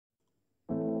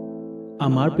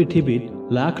আমাৰ পৃথিৱীত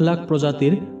লাখ লাখ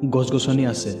প্ৰজাতিৰ গছ-গছনি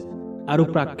আছে আৰু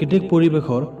প্ৰাকৃতিক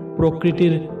পৰিৱেশৰ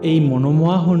প্ৰকৃতিৰ এই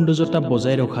মনোমোহা সৌন্দৰ্যতা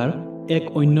বজাই ৰখাৰ এক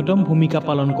অন্যতম ভূমিকা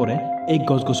পালন কৰে এই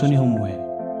গছ-গছনিসমূহে।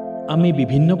 আমি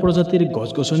বিভিন্ন প্ৰজাতিৰ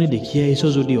গছ-গছনি দেখি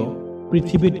আহিছোঁ যদিও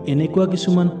পৃথিৱীত এনেকুৱা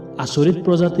কিছুমান আচৰিত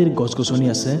প্ৰজাতিৰ গছ-গছনি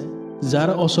আছে যাৰ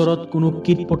ওচৰত কোনো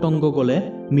কীট-পতংগ গ'লে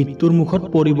মৃত্যুৰ মুখত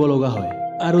পৰিব লগা হয়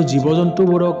আৰু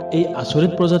জীৱ-জন্তুবোৰক এই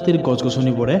আচৰিত প্ৰজাতিৰ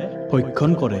গছ-গছনিবোৰে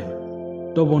ভক্ষণ কৰে।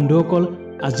 তো বন্ধুসকল,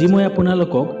 আজি মই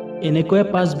আপোনালোকক এনেকৈ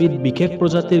 5বিধ বিশেষ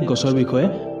প্ৰজাতিৰ গছৰ বিষয়ে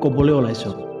ক'বলৈ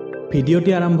ওলাইছোঁ।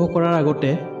 ভিডিঅ'টি আৰম্ভ কৰাৰ আগতে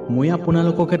মই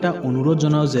আপোনালোকক এটা অনুৰোধ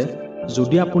জনাওঁ যে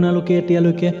যদি আপোনালোকে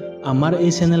এতিয়ালৈকে আমাৰ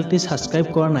এই চেনেলটি ছাবস্ক্ৰাইব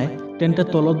কৰা নাই তেন্তে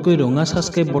তলত গৈ ৰঙা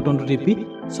ছাবস্ক্ৰাইব বটনটো টিপি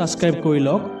ছাবস্ক্ৰাইব কৰি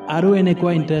লওক আৰু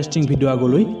এনেকুৱা ইণ্টাৰেষ্টিং ভিডিঅ'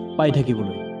 আগলৈ পাই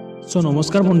থাকিবলৈ।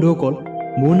 নমস্কাৰ বন্ধুসকল,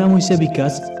 মোৰ নাম হৈছে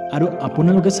বিকাশ আৰু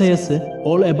আপোনালোকে চাই আছে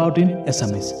all about in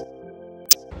Assamese.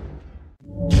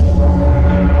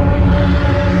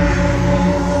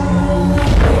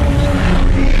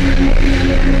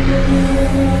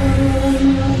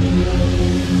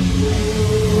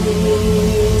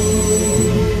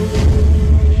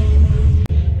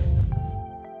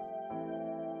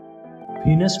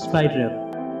 Venus ফ্লাইট্ৰেপ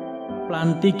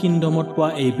plenty কিংডমত পোৱা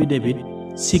এইবিধ এবিধ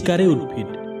চিকাৰী উদ্ভিদ,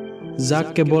 যাক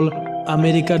কেৱল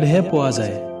আমেৰিকাতহে পোৱা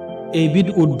যায়। এইবিধ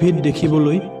উদ্ভিদ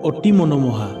দেখিবলৈ অতি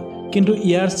মনোমোহা, কিন্তু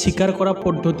ইয়াৰ চিকাৰ কৰা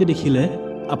পদ্ধতি দেখিলে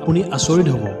আপুনি আচৰিত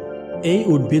হ'ব। এই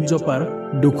উদ্ভিদজোপাৰ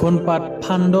দুখন পাত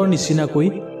ফাণ্ডৰ নিচিনাকৈ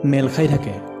মেল খাই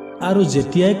থাকে আৰু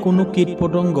যেতিয়াই কোনো কীট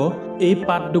পতংগ এই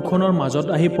পাত দুখনৰ মাজত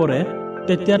আহি পৰে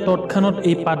তেতিয়া তৎক্ষণাত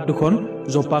এই পাত দুখন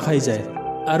জোপা খাই যায়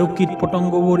আৰু কীট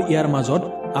পতংগবোৰ ইয়াৰ মাজত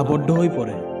আবদ্ধ হৈ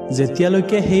পৰে।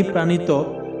 যেতিয়ালৈকে সেই প্ৰাণীটো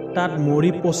তাত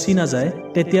মৰি পচি নাযায়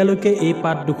তেতিয়ালৈকে এই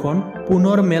পাত দুখন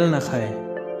পুনৰ মেল নাখায়।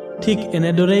 ঠিক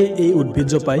এনেদৰেই এই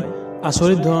উদ্ভিদজোপাই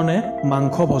আচৰিত ধৰণে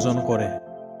মাংস ভোজন কৰে।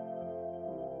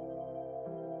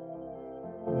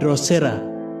 ড্ৰচেৰা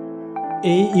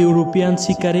এই ইউৰোপীয়ান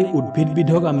চিকাৰী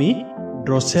উদ্ভিদবিধক আমি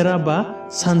ড্ৰচেৰা বা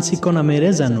চানচিক নামেৰে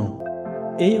জানো।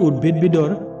 এই উদ্ভিদবিধৰ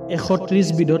 130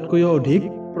 বিধতকৈও অধিক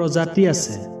প্ৰজাতি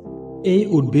আছে। এই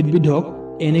উদ্ভিদবিধক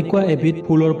এনেকুৱা এবিধ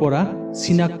ফুলৰ পৰা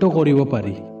চিনাক্ত কৰিব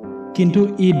পাৰি, কিন্তু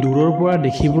ই দূৰৰ পৰা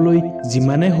দেখিবলৈ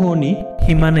যিমানে শুৱনি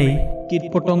সিমানেই কীট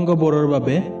পতংগবোৰৰ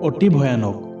বাবে অতি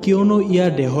ভয়ানক, কিয়নো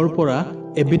ইয়াৰ দেহৰ পৰা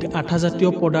এবিধ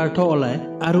আঠাজাতীয় পদাৰ্থ ওলায়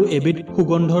আৰু এবিধ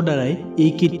সুগন্ধৰ দ্বাৰাই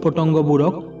এই কীট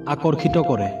পতংগবোৰক আকৰ্ষিত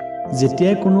কৰে।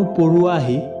 যেতিয়াই কোনো পৰুৱা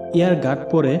আহি ইয়াৰ গাত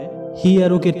পৰে সি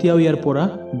আৰু কেতিয়াও ইয়াৰ পৰা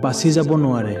বাচি যাব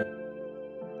নোৱাৰে।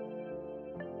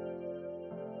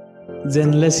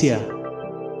 জেনলেচিয়া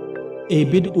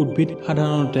এইবিধ উদ্ভিদ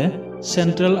সাধাৰণতে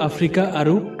চেণ্ট্ৰেল আফ্ৰিকা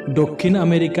আৰু দক্ষিণ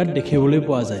আমেৰিকাত দেখিবলৈ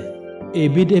পোৱা যায়।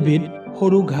 এইবিধ এবিধ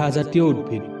সৰু ঘাঁহজাতীয়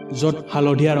উদ্ভিদ য'ত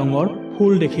হালধীয়া ৰঙৰ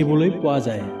ফুল দেখিবলৈ পোৱা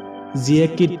যায়, যিয়ে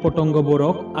কীট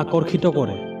পতংগবোৰক আকৰ্ষিত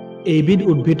কৰে। এইবিধ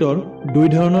উদ্ভিদৰ দুই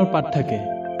ধৰণৰ পাত থাকে,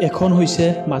 এখন হৈছে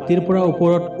মাটিৰ পৰা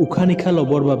ওপৰত উশাহ নিশাহ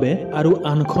ল'বৰ বাবে আৰু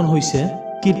আনখন হৈছে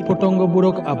কীট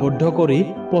পতংগবোৰক আবদ্ধ কৰি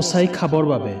পচাই খাবৰ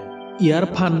বাবে। ইয়াৰ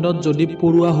ফাণ্ডত যদি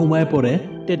পৰুৱা সোমাই পৰে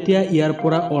তেতিয়া ইয়াৰ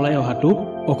পৰা ওলাই অহাটো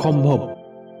অসম্ভৱ।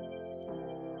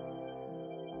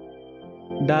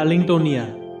 ডাৰ্লিংটনিয়া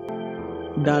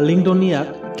ডাৰ্লিংটনিয়াক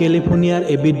কেলিফৰ্ণিয়াৰ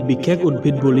এবিধ বিশেষ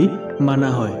উদ্ভিদ বুলি মানা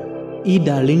হয়। ই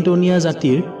ডাৰ্লিংটনিয়া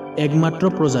জাতিৰ একমাত্ৰ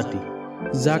প্ৰজাতি,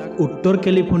 যাক উত্তৰ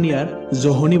কেলিফৰ্ণিয়াৰ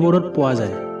জহনীবোৰত পোৱা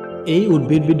যায়। এই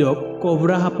উদ্ভিদবিধক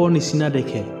কব্ৰা সাপৰ নিচিনা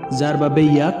দেখে, যাৰ বাবে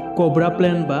ইয়াক কব্ৰা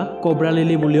প্লেণ্ট বা কব্ৰা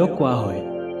লিলি বুলিও কোৱা হয়।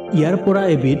 ইয়াৰ পৰা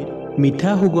এবিধ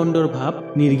মিঠা সুগন্ধৰ ভাৱ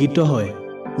নিৰ্গিত হয়,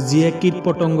 যিয়ে কীট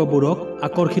পতংগবোৰক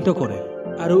আকৰ্ষিত কৰে।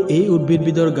 আৰু এই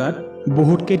উদ্ভিদবিধৰ গাত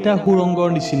বহুতকেইটা সুৰংগৰ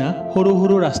নিচিনা সৰু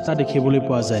সৰু ৰাস্তা দেখিবলৈ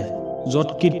পোৱা যায়, য'ত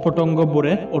কীট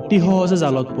পতংগবোৰে অতি সহজে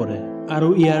জালত পৰে আৰু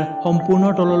ইয়াৰ সম্পূৰ্ণ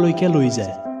তললৈকে লৈ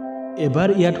যায়। এবাৰ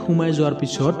ইয়াত সোমাই যোৱাৰ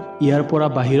পিছত ইয়াৰ পৰা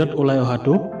বাহিৰত ওলাই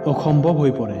অহাটো অসম্ভৱ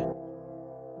হৈ পৰে।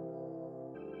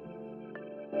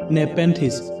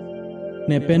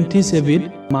 নেপেন্থিছ এবিধ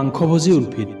মাংসভোজী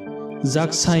উদ্ভিদ,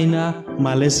 যাক চাইনা,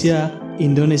 মালয়েছিয়া,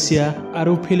 ইণ্ডোনেছিয়া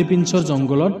আৰু ফিলিপিনছৰ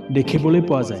জংঘলত দেখিবলৈ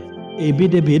পোৱা যায়।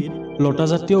 এইবিধ এবিধ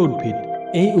লতাজাতীয় উদ্ভিদ।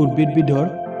 এই উদ্ভিদবিধৰ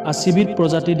 80বিধ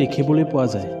প্ৰজাতি দেখিবলৈ পোৱা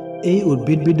যায়। এই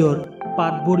উদ্ভিদবিধৰ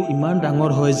পাতবোৰ ইমান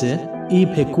ডাঙৰ হয় যে ই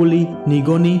ভেকুলী,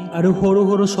 নিগনি আৰু সৰু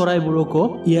সৰু চৰাইবোৰকো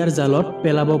ইয়াৰ জালত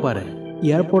পেলাব পাৰে।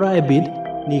 ইয়াৰ পৰা এবিধ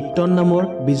নিকটন নামৰ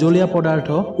বিজলীয়া পদাৰ্থ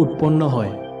উৎপন্ন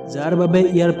হয়, যাৰ বাবে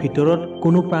ইয়াৰ ভিতৰত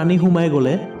কোনো প্ৰাণী সোমাই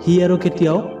গ'লে সি আৰু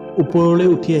কেতিয়াও ওপৰলৈ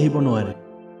উঠি আহিব নোৱাৰে।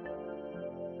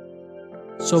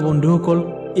 বন্ধুসকল,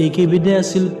 এইকেইবিধে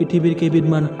আছিল পৃথিৱীৰ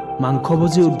কেইবিধমান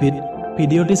মাংসভোজী উদ্ভিদ।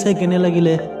 ভিডিঅ'টি চাই কেনে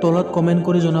লাগিলে তলত কমেণ্ট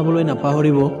কৰি জনাবলৈ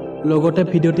নাপাহৰিব। লগতে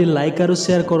ভিডিঅ'টি লাইক আৰু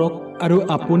শ্বেয়াৰ কৰক, আৰু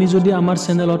আপুনি যদি আমাৰ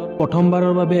চেনেলত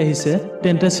প্ৰথমবাৰৰ বাবে আহিছে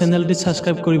তেন্তে চেনেলটি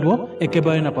ছাবস্ক্ৰাইব কৰিব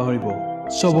একেবাৰে নাপাহৰিব।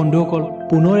 সো বন্ধুসকল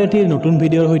পুনৰ এটি নতুন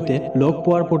ভিডিঅ'ৰ সৈতে লগ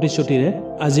পোৱাৰ প্ৰতিশ্ৰুতিৰে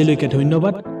আজিলৈকে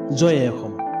ধন্যবাদ। জয়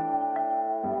অসম।